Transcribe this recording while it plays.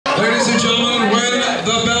Ladies and gentlemen, when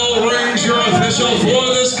the bell rings, your official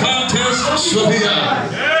for this contest, Sophia.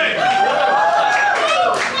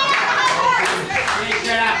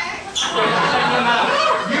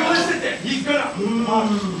 You listen to him. He's gonna.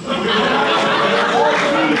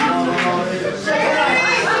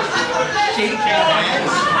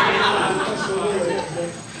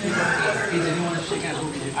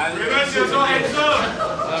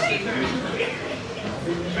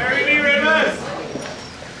 Marry me, Rivers.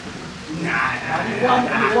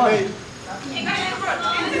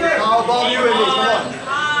 How about you, Rivers?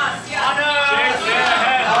 Come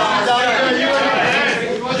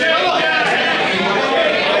on.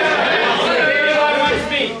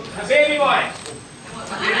 Baby boy.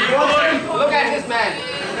 Look at this man.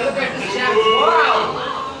 Look at this champ.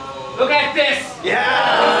 Wow. Look at this.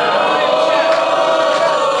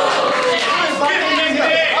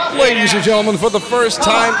 Ladies and gentlemen, for the first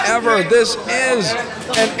time ever, this is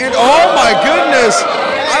oh my goodness!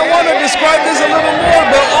 I want to describe this a little more,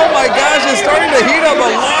 but oh my gosh, it's starting to heat up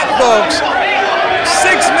a lot, folks.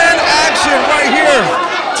 Six-man action right here.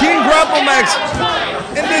 Team Grapplemax.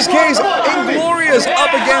 In this case, Inglorious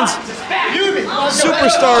up against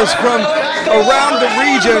superstars from around the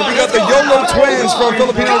region. We got the YOLO Twins from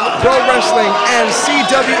Filipino Pro Wrestling and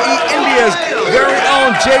CWE India's very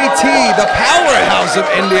own JT, the powerhouse of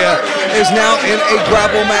India, is now in a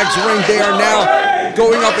Grapplemax ring. They are now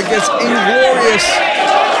going up against Inglorious,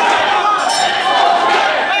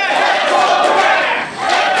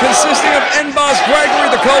 consisting of N-Boss Gregory,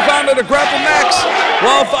 the co-founder of Grapplemax,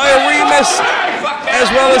 Wildfire Remus, as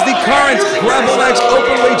well as the current Grapplemax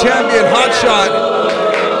Openweight Champion, Hotshot.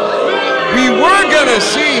 We were gonna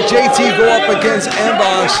see JT go up against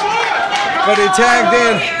N-Boss, but he tagged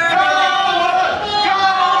in.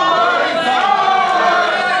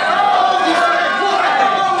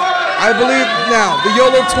 I believe now, the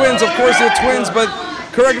YOLO Twins, of course they're twins, but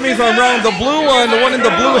correct me if I'm wrong, the blue one, the one in the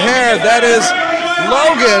blue hair, that is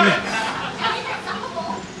Logan.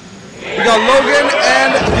 We got Logan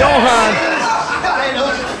and Johan.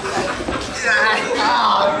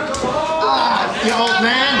 You old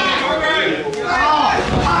man.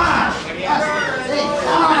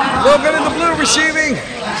 Logan in the blue receiving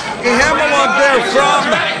a hammerlock there from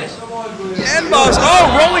N-Boss.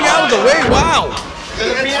 Oh, rolling out of the way, wow.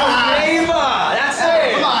 That's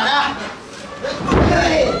it. Come on,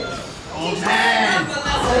 old man.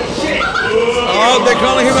 Oh, they're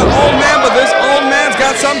calling him an old man, but this old man's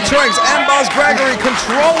got some tricks. N-Boss Gregory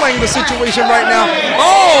controlling the situation right now.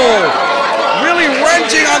 Oh, really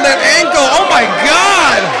wrenching on that ankle. Oh my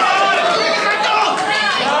God.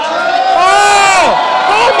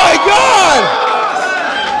 Oh my God.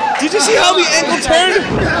 Did you see how the ankle turned?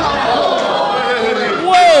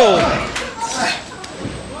 Whoa.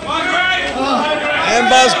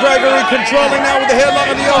 N-Boss Gregory controlling now with the headlock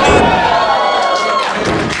on the Johan.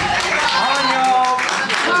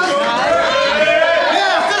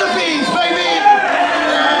 Yeah, Philippines, baby.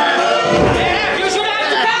 You should have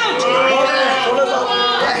to count.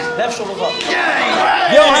 Left shoulder up.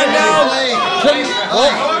 Johan now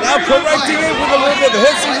correcting it with a little bit of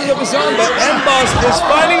head scissors of his own, but N-Boss is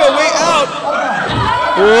finding a way out.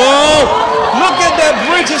 Whoa! Look at that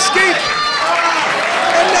bridge escape.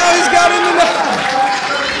 And now he's got into that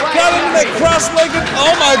cross-legged.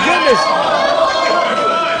 Oh my goodness!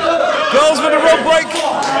 Goes for the rope break.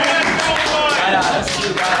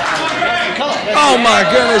 Oh my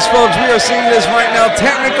goodness, folks! We are seeing this right now.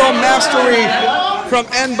 Technical mastery from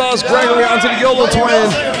N-Boss Gregory onto the YOLO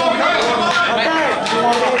Twin.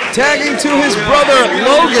 Tagging to his brother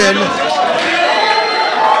Logan.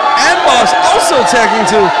 N-Boss also tagging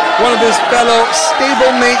to one of his fellow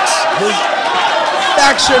stablemates, his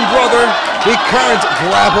faction brother, the current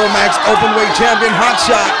Grapplemax Openweight Champion,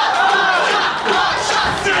 Hotshot.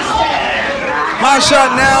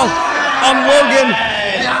 Hotshot now on Logan.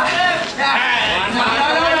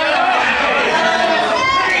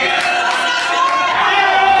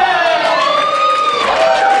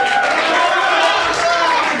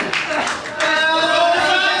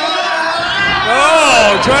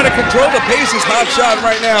 Oh, trying to control the pace is Hotshot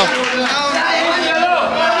right now.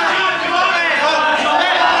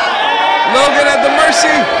 Logan at the mercy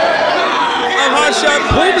of Hotshot,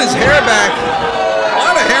 pulled his hair back. A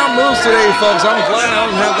lot of hair moves today, folks. I'm glad I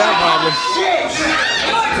don't have that problem.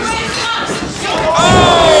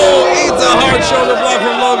 Oh, eats a hard shoulder block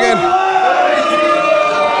from Logan.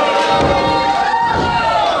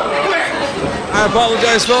 I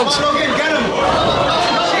apologize, folks.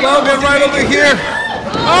 Logan right over here.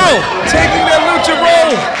 Oh, taking that lucha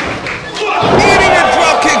roll. Eating a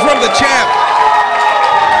drop kick from the champ.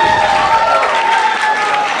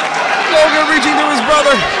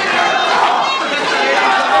 brother.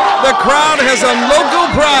 The crowd has some local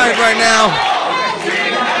pride right now.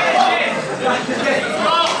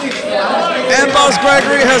 And Boss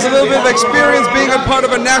Gregory has a little bit of experience being a part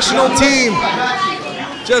of a national team.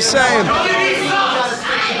 Just saying.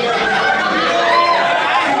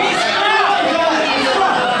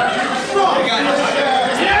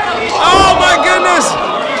 Oh my goodness!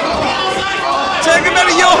 Take him out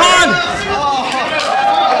of Johan!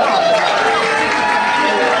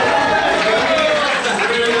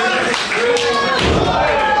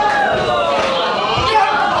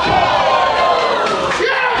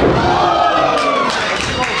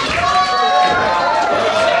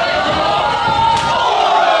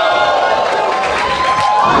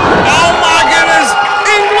 Oh my goodness!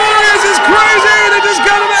 Inglorious is crazy! They just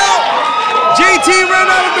got him out! JT ran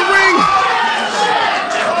out of the ring!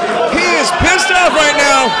 He is pissed off right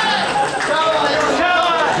now.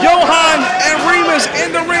 Johan and Remus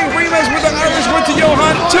in the ring. Remus with the Irish went to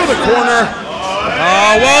Johan to the corner.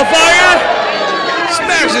 Wildfire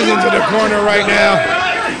smashes into the corner right now.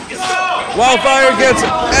 Wildfire gets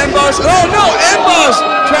N-Boss. Oh no, N-Boss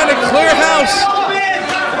trying to clear house.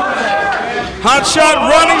 Hot shot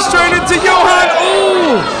running straight into Johan.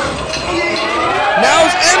 Ooh. Now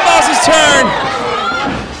it's N-Boss's turn.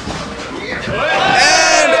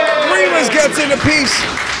 Gets in a piece.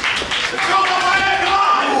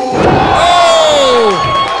 Oh!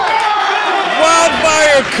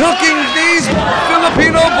 Wildfire cooking these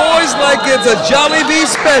Filipino boys like it's a Jollibee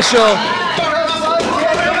special.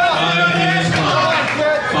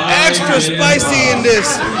 Extra spicy in this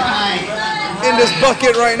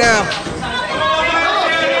bucket right now.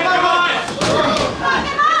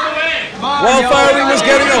 Wildfire was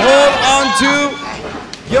getting a hold onto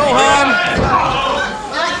Johan.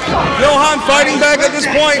 Johan fighting back at this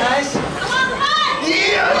point.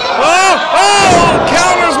 Oh!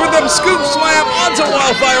 Counters with a scoop slam onto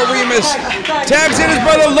Wildfire Remus. Tags in his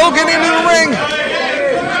brother Logan into the ring.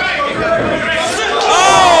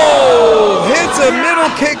 Oh! Hits a middle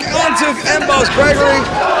kick onto N-Boss Gregory.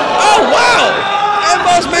 Oh, wow!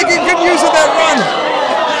 N-Boss making good use of that run.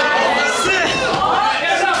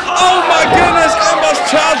 Oh my goodness! N-Boss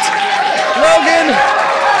chopped Logan.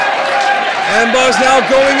 N-Boss now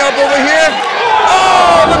going up over here.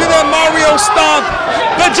 Oh, look at that Mario stomp.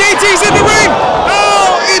 The JT's in the ring.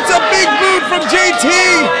 Oh, it's a big boot from JT.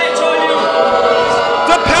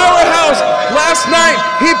 The powerhouse. Last night,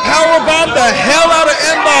 he powerbombed the hell out of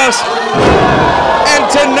N-Boss. And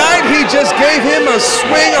tonight, he just gave him a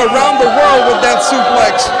swing around the world with that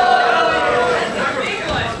suplex.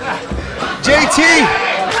 JT,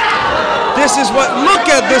 this is what,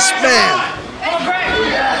 look at this man.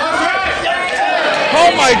 Oh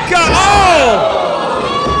my God! Oh!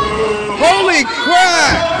 Holy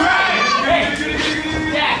crap!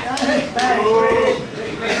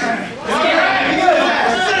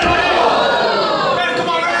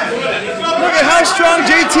 Look at how strong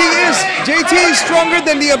JT is. JT is stronger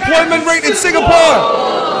than the employment rate in Singapore.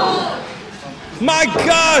 My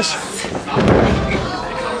gosh!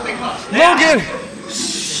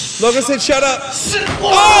 Logan said, "Shut up."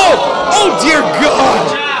 Oh! Oh dear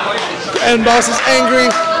God! N-Boss is angry.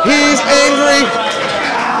 He's angry.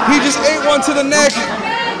 He just ate one to the neck.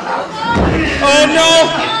 Oh no!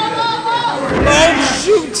 Oh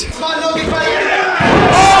shoot! Oh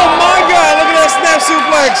my God! Look at that snap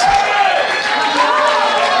suplex.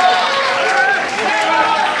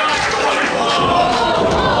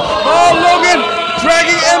 Oh, Logan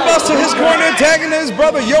dragging N-Boss to his corner, tagging his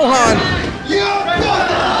brother Johan.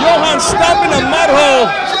 Johan stomping a mud hole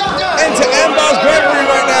into N-Boss Gregory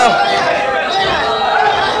right now.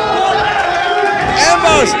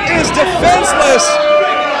 N-Boss is defenseless.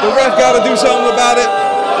 The ref got to do something about it.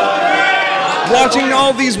 Watching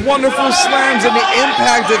all these wonderful slams and the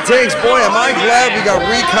impact it takes. Boy, am I glad we got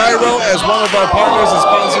Cairo as one of our partners and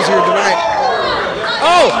sponsors here tonight.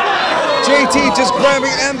 Oh, JT just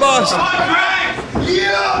grabbing N-Boss.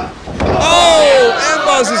 Oh,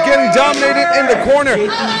 N-Boss is getting dominated in the corner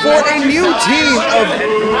for a new team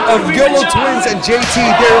of YOLO Twins and JT.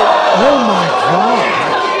 Oh my God.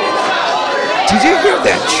 Did you hear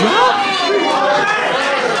that chop?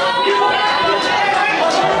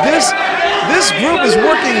 This group is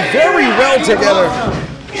working very well together.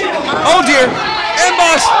 Oh dear,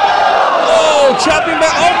 N-Boss. Oh, chopping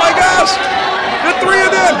back. Oh my gosh, the three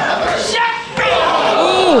of them.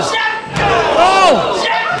 Ooh. Oh.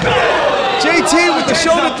 JT with the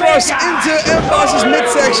shoulder thrust into N-Boss's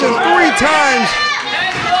midsection 3 times.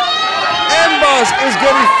 N-Boss is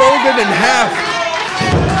getting folded in half.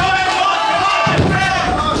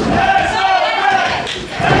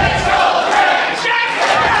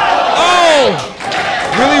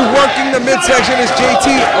 in the midsection is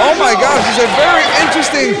JT. Oh my gosh, it's a very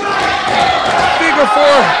interesting figure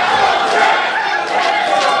four.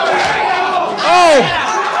 Oh!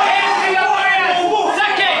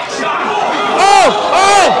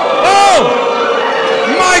 Oh!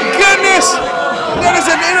 My goodness! That is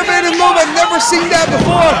an innovative move. I've never seen that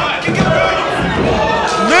before.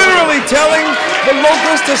 Literally telling the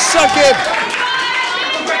locals to suck it.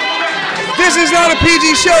 This is not a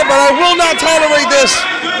PG show, but I will not tolerate this.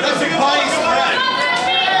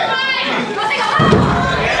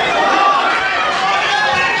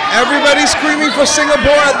 Everybody's screaming for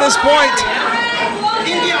Singapore at this point.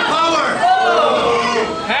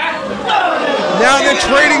 Now they're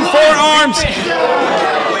trading forearms.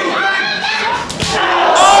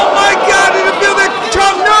 Oh my God, did it feel that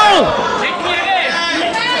chop? No!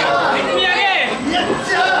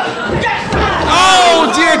 Oh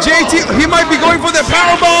dear, JT, he might be going for the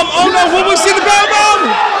powerbomb. Oh no, will we see the powerbomb?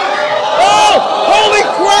 Oh, holy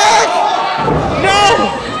crap! No!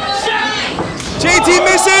 JT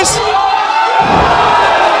misses.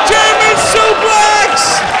 German suplex!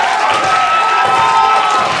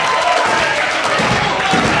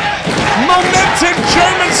 Momentum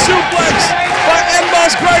German suplex by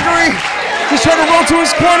Boss Gregory. He's trying to roll to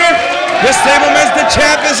his corner. This stableman's the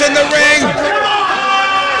champ is in the ring.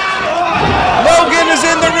 Logan is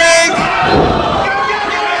in the ring.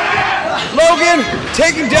 Logan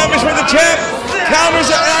taking damage from the champ. Counters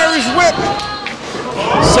an Irish whip.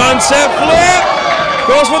 Sunset flip.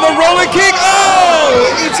 Goes for the rolling kick.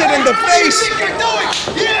 Oh! Eats it in the face.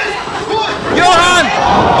 Johan.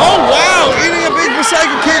 Oh wow! Eating a big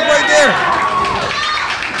recycle kick right there.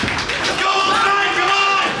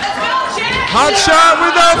 Hot shot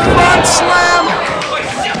with a front slam.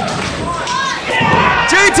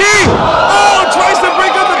 JT! Oh, tries to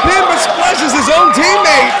break up the pin, but splashes his own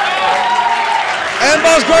teammate. And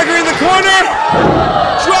Boss Gregory in the corner.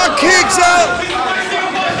 Drop kicks out.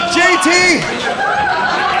 JT.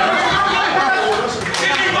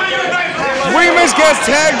 Remus gets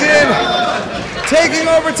tagged in. Taking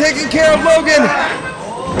over, taking care of Logan.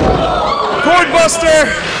 Cord buster.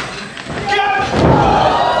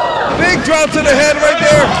 Big drop to the head right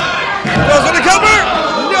there. Goes for the cover.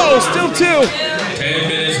 No, still two. 10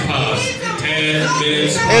 minutes past. 10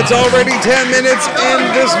 minutes. It's already 10 minutes in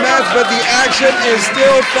this match, but the action is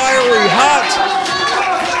still fiery hot.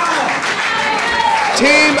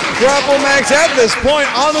 Team Grapplemax at this point,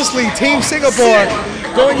 honestly, Team Singapore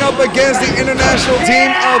going up against the international team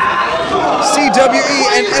of CWE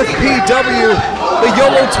and FPW, the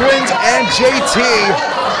YOLO Twins and JT.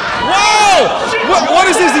 Wow! What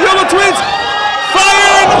is this? The YOLO Twins?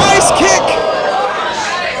 Fire and ice kick!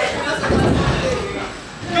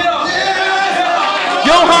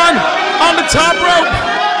 Johan on the top rope.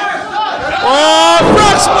 Oh,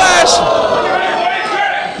 frog splash!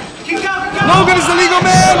 Logan is the legal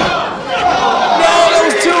man. No, that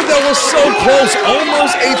was two. That was so close.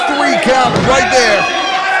 Almost a 3 count right there.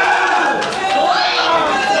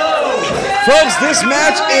 Folks, this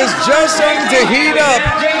match is just starting to heat up.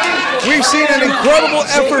 We've seen an incredible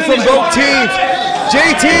effort from both teams.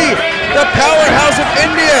 JT, the powerhouse of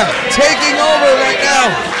India, taking over right now.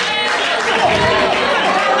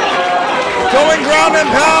 Going ground and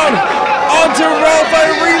pound onto Ralph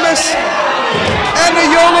Remus. And the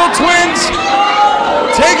YOLO Twins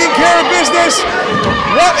taking care of business.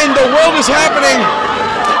 What in the world is happening?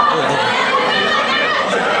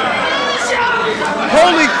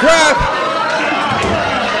 Holy crap.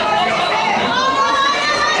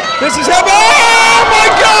 This is happening. Oh my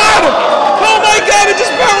God! Oh my God, it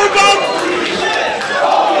just powerbombed.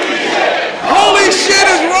 Holy shit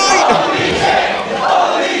is right.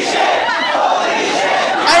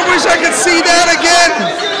 I wish I could see that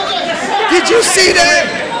again. Did you see that?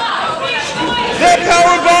 That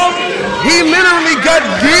powerbomb, he literally got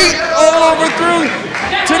beat all over through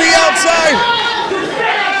to the outside.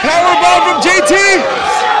 Powerbomb from JT.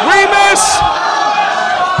 Remus.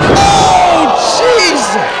 Oh, jeez.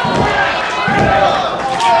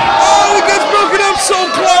 Oh, it gets broken up so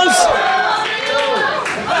close.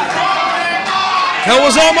 That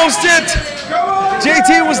was almost it.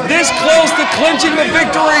 JT was this close to clinching the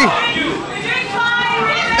victory.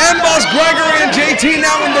 And Boss Gregory and JT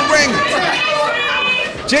now in the ring.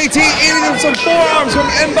 JT eating him some forearms from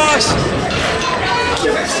N-Boss.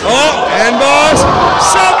 Oh, N-Boss.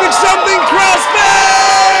 Something,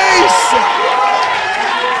 crossface!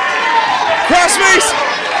 Crossface!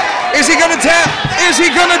 Is he gonna tap? Is he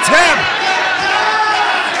gonna tap?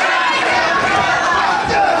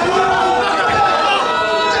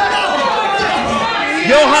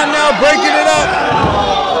 Johan now breaking it up.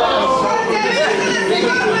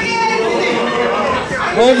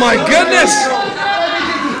 Oh my goodness!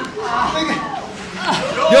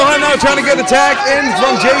 Johan now trying to get the tag in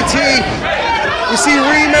from JT. We see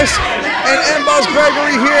Remus and Emboss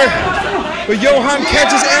Gregory here. But Johan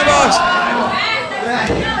catches Emboss.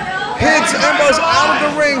 Hits Emboss out of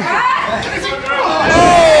the ring.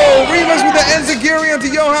 Oh, Remus with the enziguri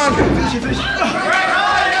onto Johan.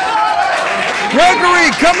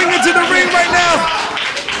 Gregory coming into the ring right now.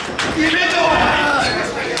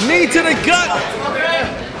 Knee to the gut.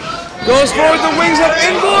 Goes for the wings of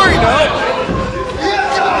Inglory. No.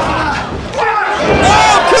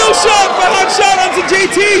 Oh, kill shot, behind shot onto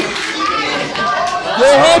JT.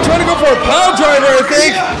 Johan trying to go for a power driver, I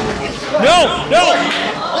think. No, no.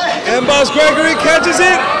 Emboss Gregory catches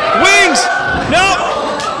it. Wings. No.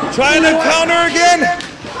 Trying to counter again.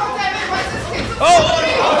 Oh.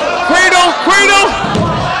 Cradle, cradle.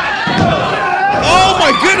 Oh my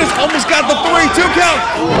goodness, almost got the 3-2 count.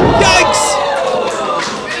 Yikes.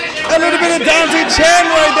 A little bit of Dante Chan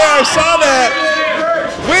right there, I saw that.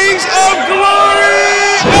 Wings of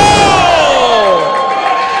Glory. Oh.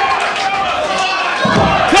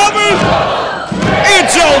 Covered.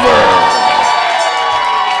 It's over.